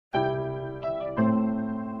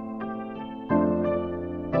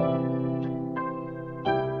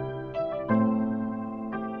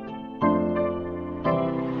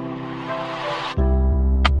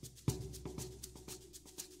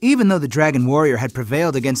Even though the Dragon Warrior had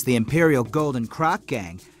prevailed against the Imperial Golden Croc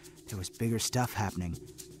Gang, there was bigger stuff happening.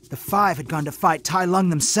 The five had gone to fight Tai Lung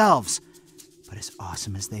themselves. But as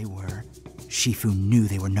awesome as they were, Shifu knew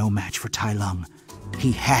they were no match for Tai Lung.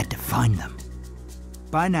 He had to find them.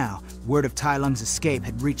 By now, word of Tai Lung's escape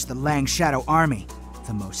had reached the Lang Shadow Army,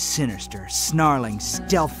 the most sinister, snarling,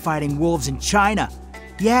 stealth-fighting wolves in China.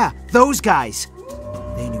 Yeah, those guys!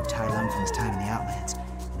 They knew Tai Lung from his time in the Outlands,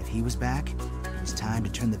 and if he was back, it was time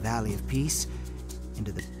to turn the Valley of Peace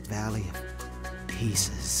into the Valley of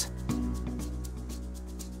Pieces.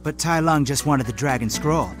 But Tai Lung just wanted the Dragon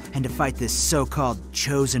Scroll, and to fight this so-called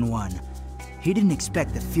Chosen One. He didn't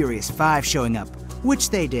expect the Furious Five showing up, which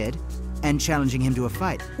they did, and challenging him to a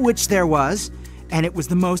fight, which there was, and it was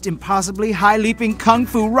the most impossibly high-leaping kung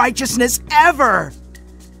fu righteousness ever!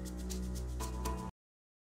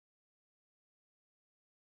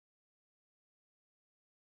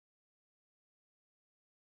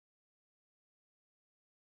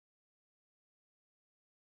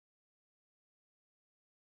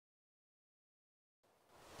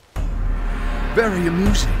 Very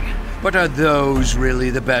amusing. But are those really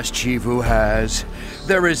the best Shifu has?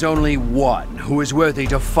 There is only one who is worthy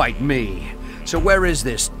to fight me. So where is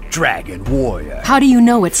this Dragon Warrior? How do you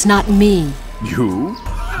know it's not me? You?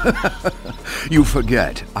 You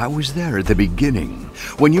forget, I was there at the beginning,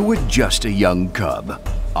 when you were just a young cub.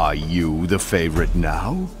 Are you the favorite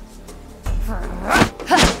now?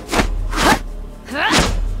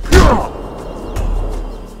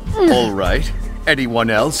 All right. Anyone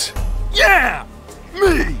else? Yeah!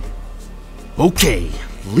 Me! Okay,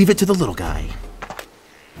 leave it to the little guy.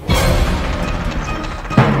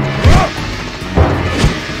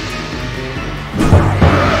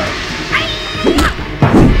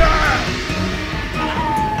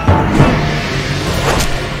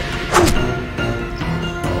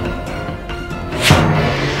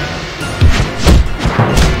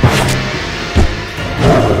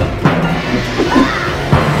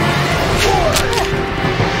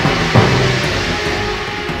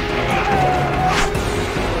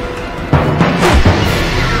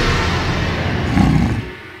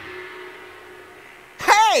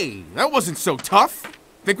 Hey, that wasn't so tough.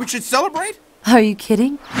 Think we should celebrate? Are you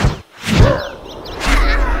kidding?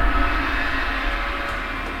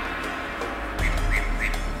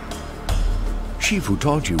 Shifu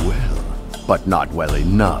taught you well, but not well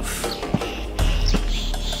enough.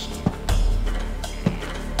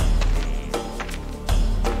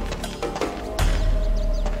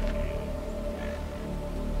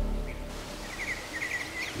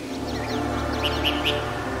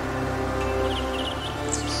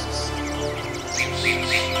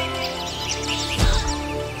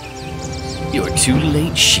 You're too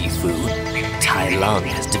late, Shifu. Tai Lung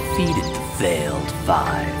has defeated the Veiled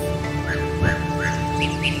Five.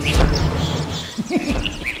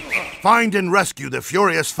 Find and rescue the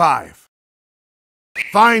Furious Five.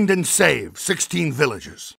 Find and save 16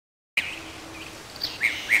 villagers.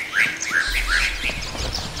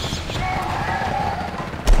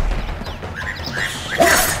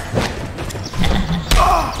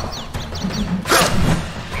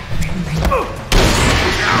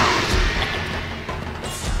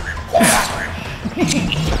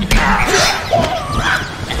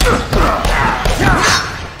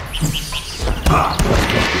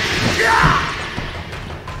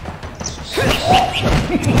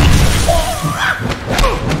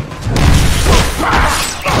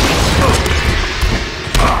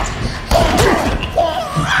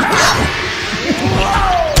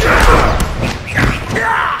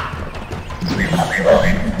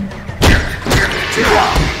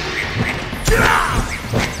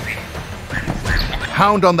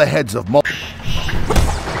 Pound on the heads of multiple.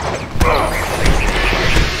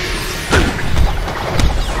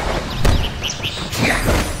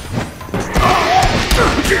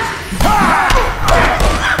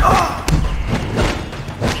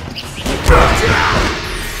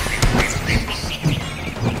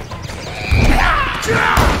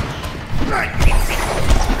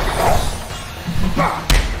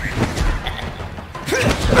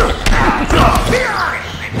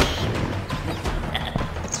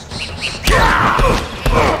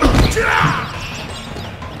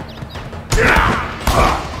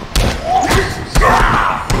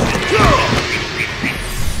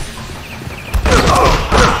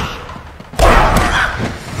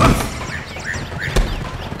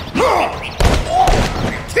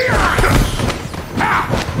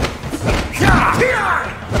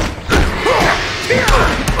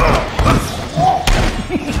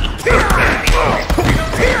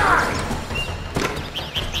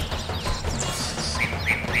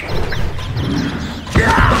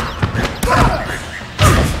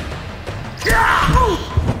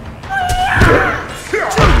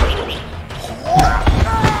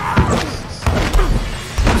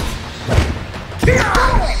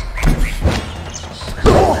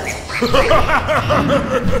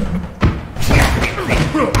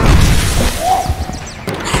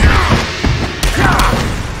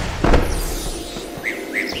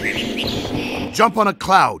 Jump on a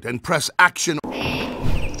cloud and press action.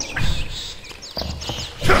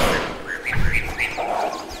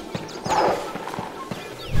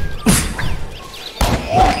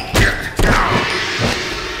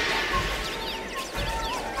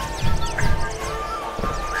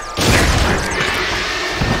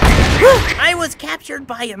 I was captured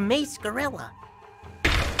by a mace gorilla.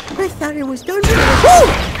 I thought it was done.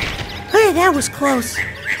 Hey, that was close.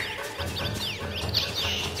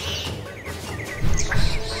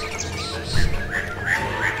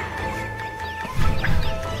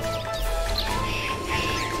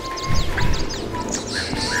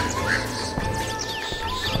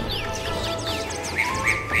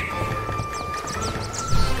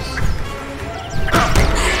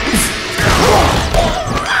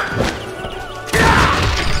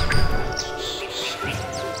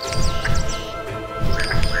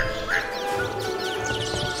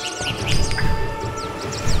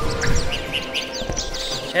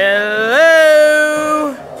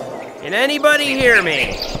 Hello? Can anybody hear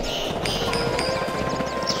me?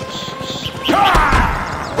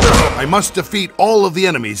 I must defeat all of the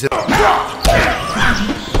enemies.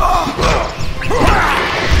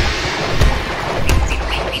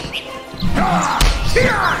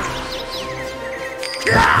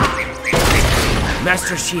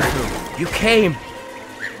 Master Shifu, you came.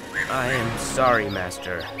 I am sorry,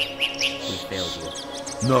 Master. We failed you.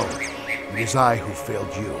 No, it is I who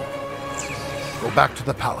failed you. Go back to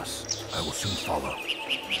the palace. I will soon follow.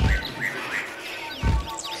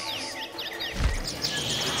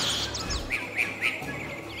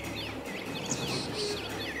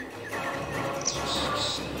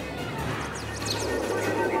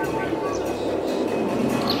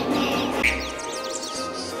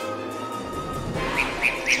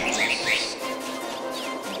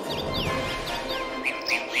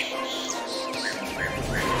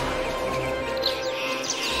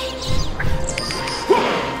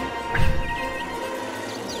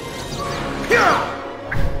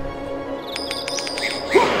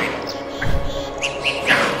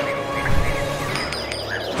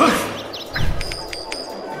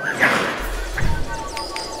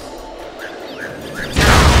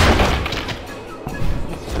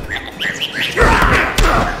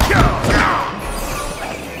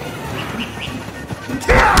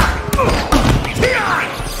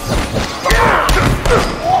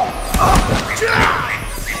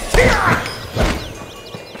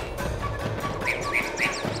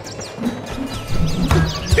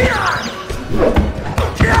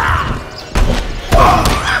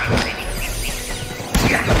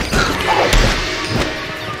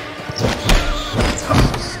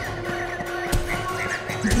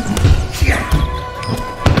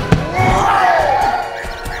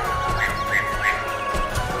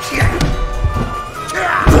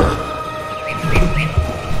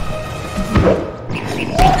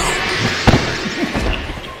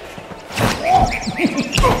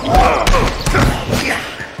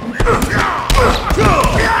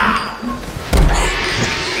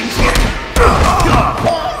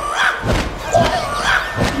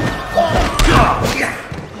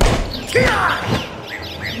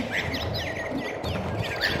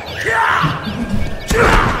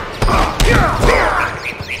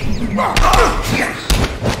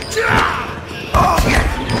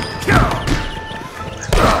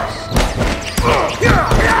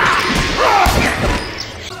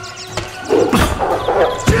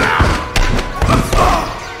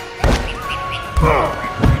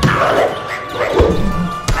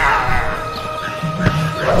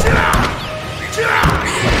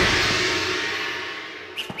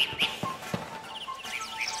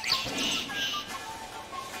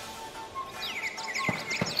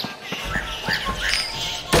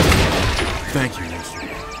 Thank you, Master.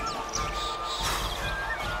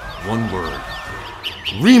 One word.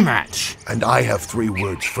 Rematch! And I have 3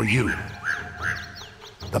 words for you.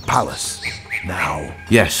 The palace, now.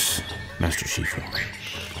 Yes, Master Shifu.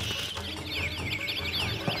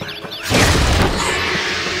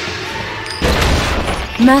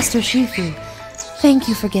 Master Shifu, thank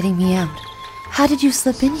you for getting me out. How did you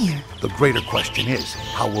slip in here? The greater question is,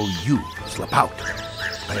 how will you slip out?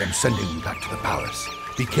 I am sending you back to the palace.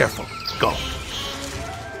 Be careful. Go.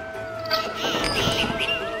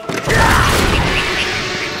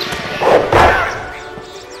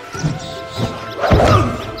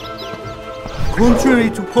 Contrary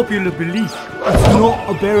to popular belief, it's not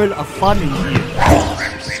a barrel of fun in here.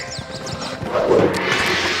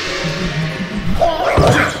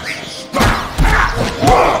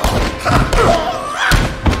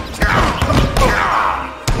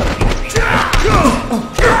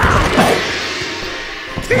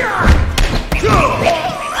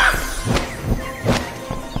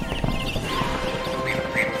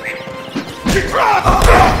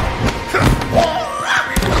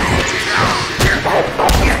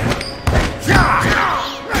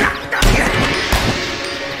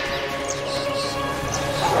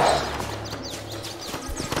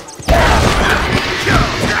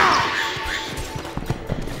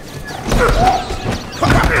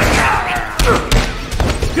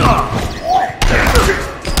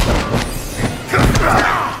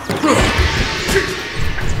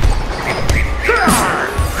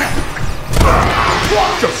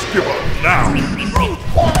 Just give up now!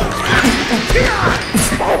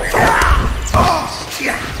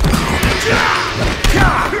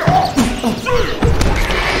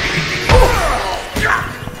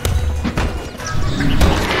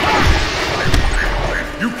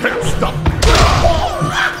 You can't stop me!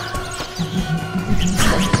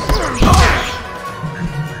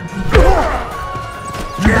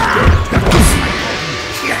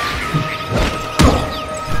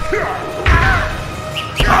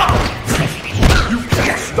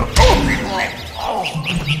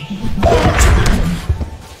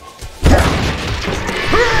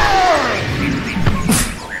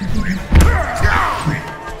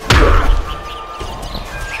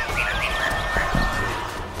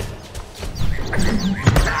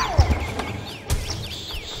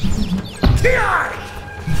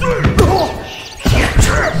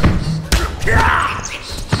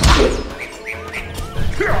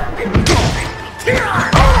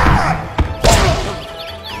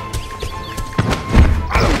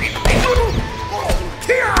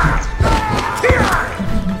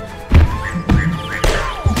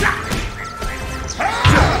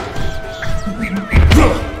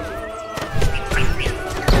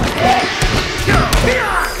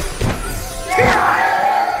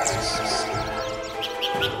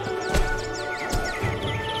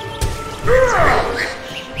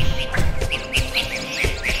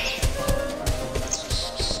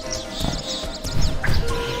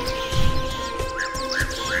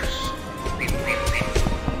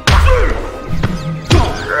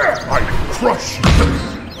 Crush you!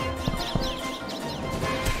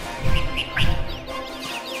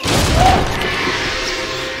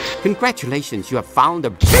 Congratulations, you have found a...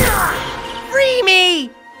 Free me!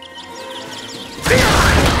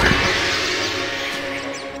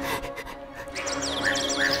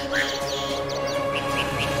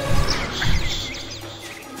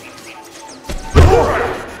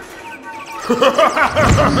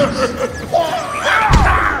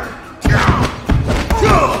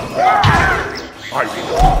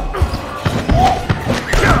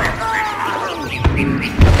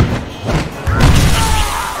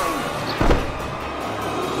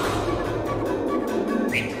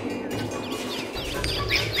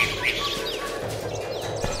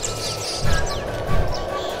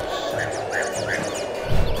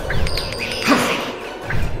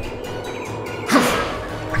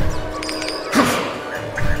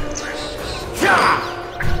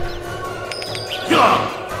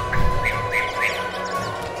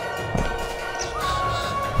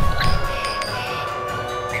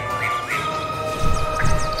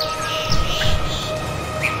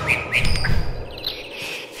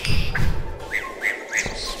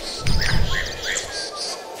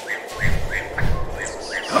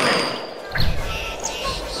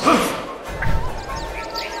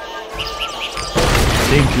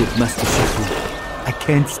 Thank you, Master Shifu. I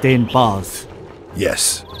can't stand bars.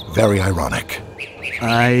 Yes, very ironic.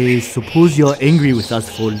 I suppose you're angry with us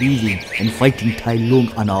for leaving and fighting Tai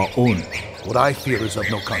Lung on our own. What I fear is of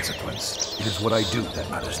no consequence. It is what I do that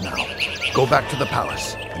matters now. Go back to the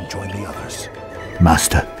palace and join the others.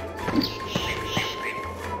 Master.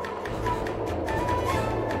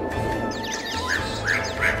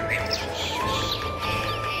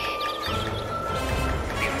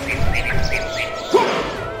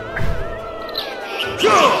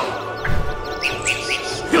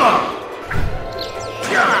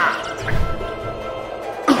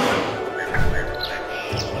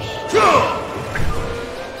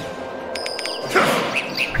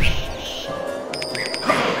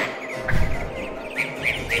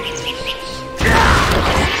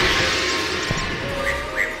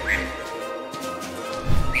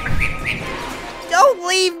 Don't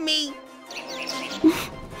leave me!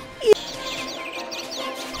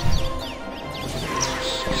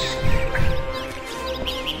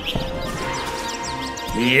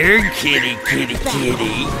 Here, kitty, kitty,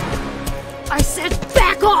 kitty. I said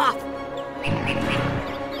back off!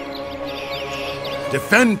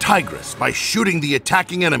 Defend Tigress by shooting the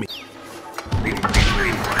attacking enemy.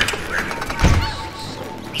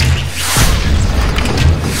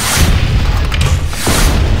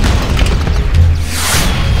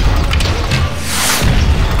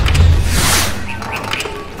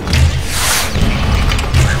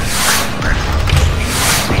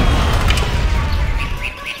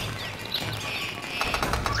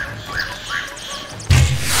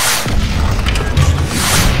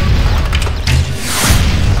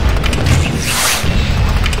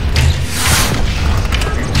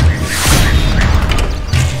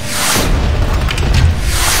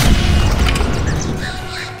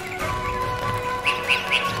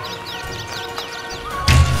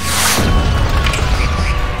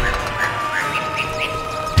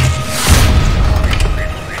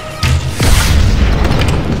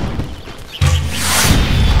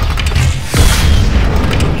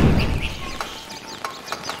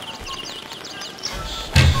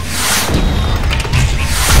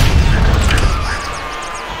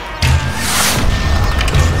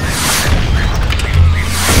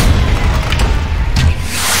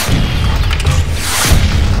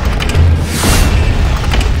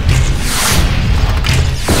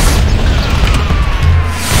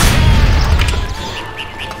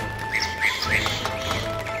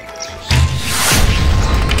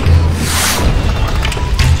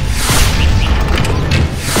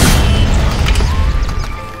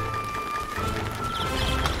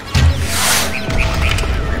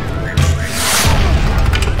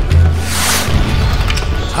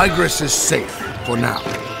 Tigress is safe, for now.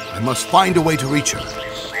 I must find a way to reach her.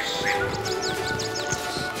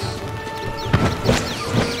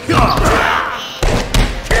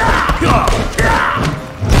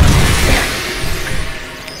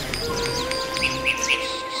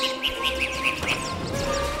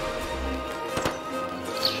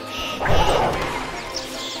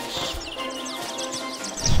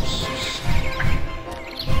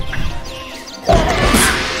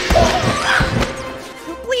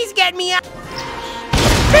 Please get me out.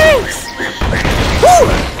 Thanks! Whew!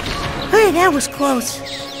 Hey, that was close.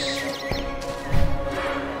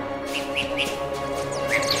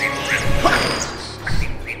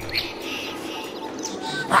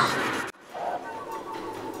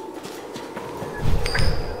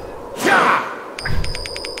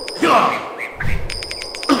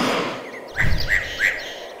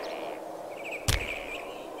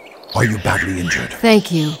 Are you badly injured?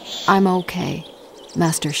 Thank you. I'm okay,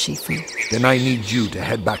 Master Shifu. Then I need you to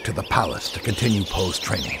head back to the palace to continue Poe's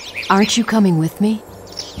training. Aren't you coming with me?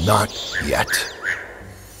 Not yet.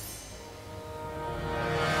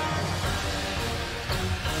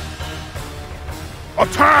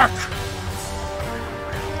 Attack!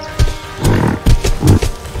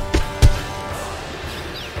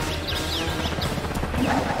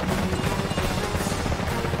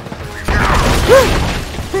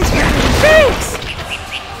 Thanks!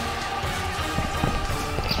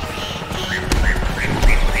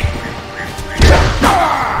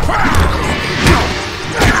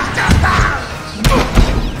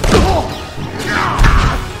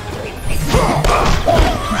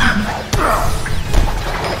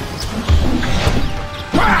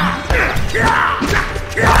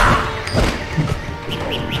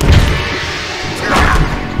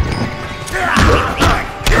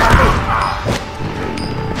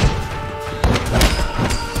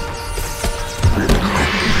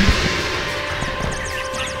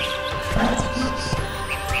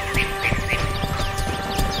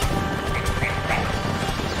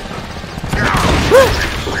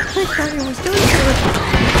 I thought I was doing something.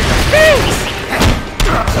 Thanks!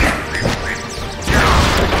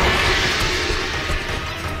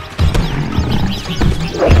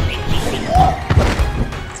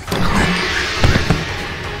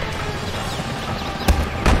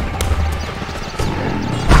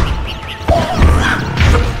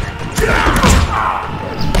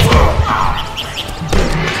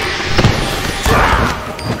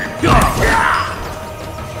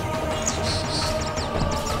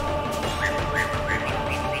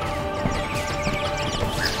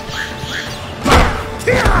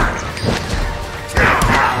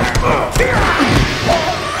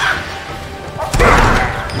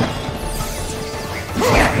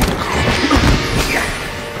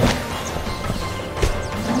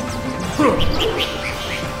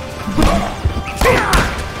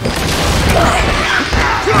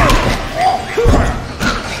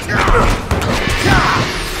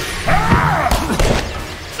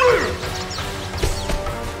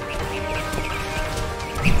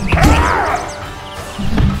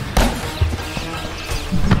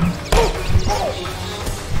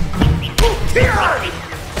 Here!